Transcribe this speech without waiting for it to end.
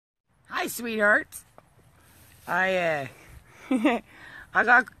Hi, sweethearts. I I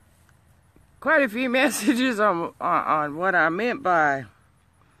got quite a few messages on what I meant by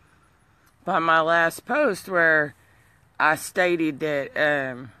my last post, where I stated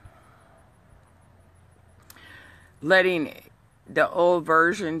that letting the old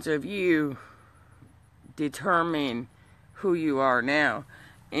versions of you determine who you are now.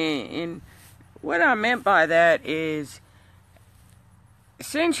 And what I meant by that is,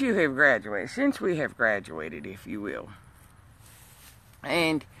 since we have graduated, if you will,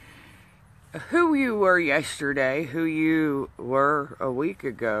 and who you were yesterday, who you were a week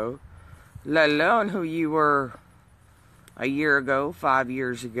ago, let alone who you were a year ago, 5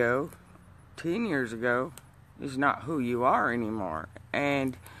 years ago, 10 years ago, is not who you are anymore.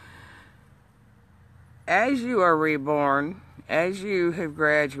 And as you are reborn, as you have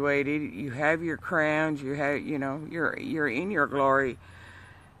graduated, you have your crowns, you have, you're in your glory.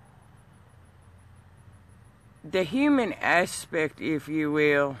 The human aspect, if you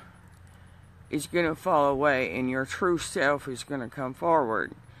will, is going to fall away, and your true self is going to come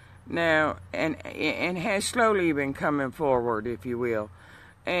forward. Now, and has slowly been coming forward, if you will.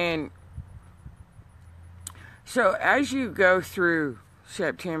 And so as you go through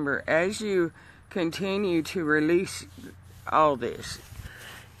September, as you continue to release all this,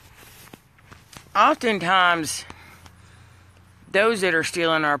 oftentimes those that are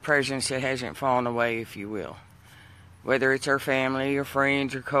still in our presence that hasn't fallen away, if you will, whether it's our family or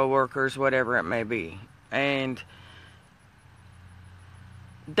friends or co-workers, whatever it may be, and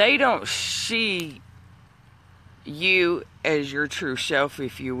they don't see you as your true self,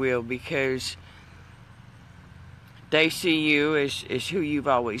 if you will, because they see you as who you've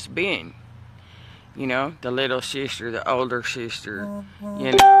always been. You know, the little sister, the older sister,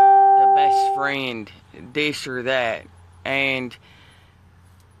 the best friend, this or that. And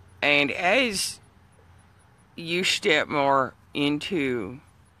as you step more into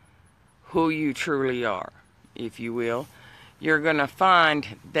who you truly are, if you will, you're going to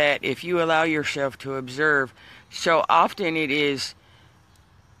find that if you allow yourself to observe, so often it is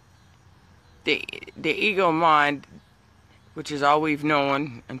the ego mind, which is all we've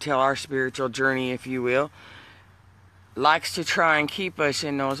known until our spiritual journey, if you will, likes to try and keep us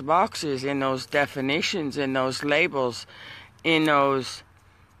in those boxes, in those definitions, in those labels, in those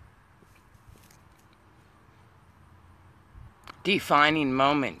defining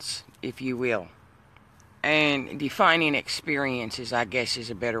moments, if you will, and defining experiences, I guess,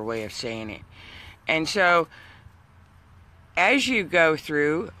 is a better way of saying it. And so as you go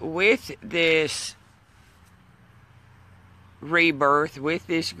through with this rebirth, with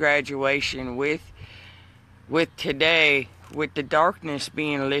this graduation, with today, with the darkness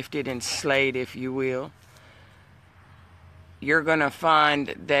being lifted and slayed, if you will, you're going to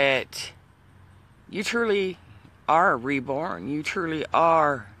find that you truly are reborn. You truly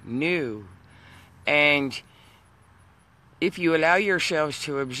are new. And if you allow yourselves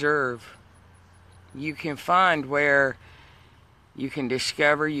to observe, you can find where you can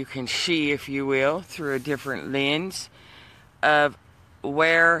discover, you can see, if you will, through a different lens of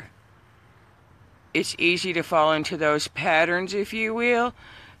where it's easy to fall into those patterns, if you will,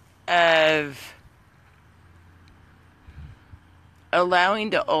 of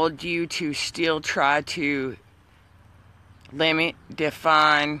allowing the old you to still try to limit,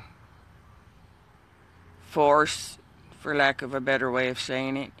 define, force, for lack of a better way of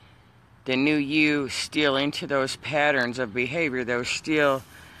saying it, the new you still into those patterns of behavior, those still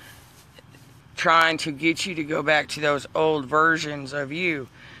trying to get you to go back to those old versions of you.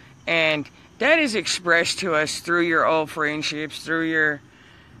 And that is expressed to us through your old friendships, through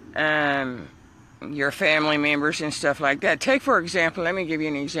your family members and stuff like that. Take, for example, let me give you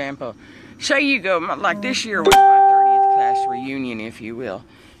an example. Say you go, like this year was my 30th class reunion, if you will,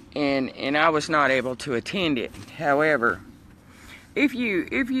 and I was not able to attend it. However, if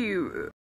you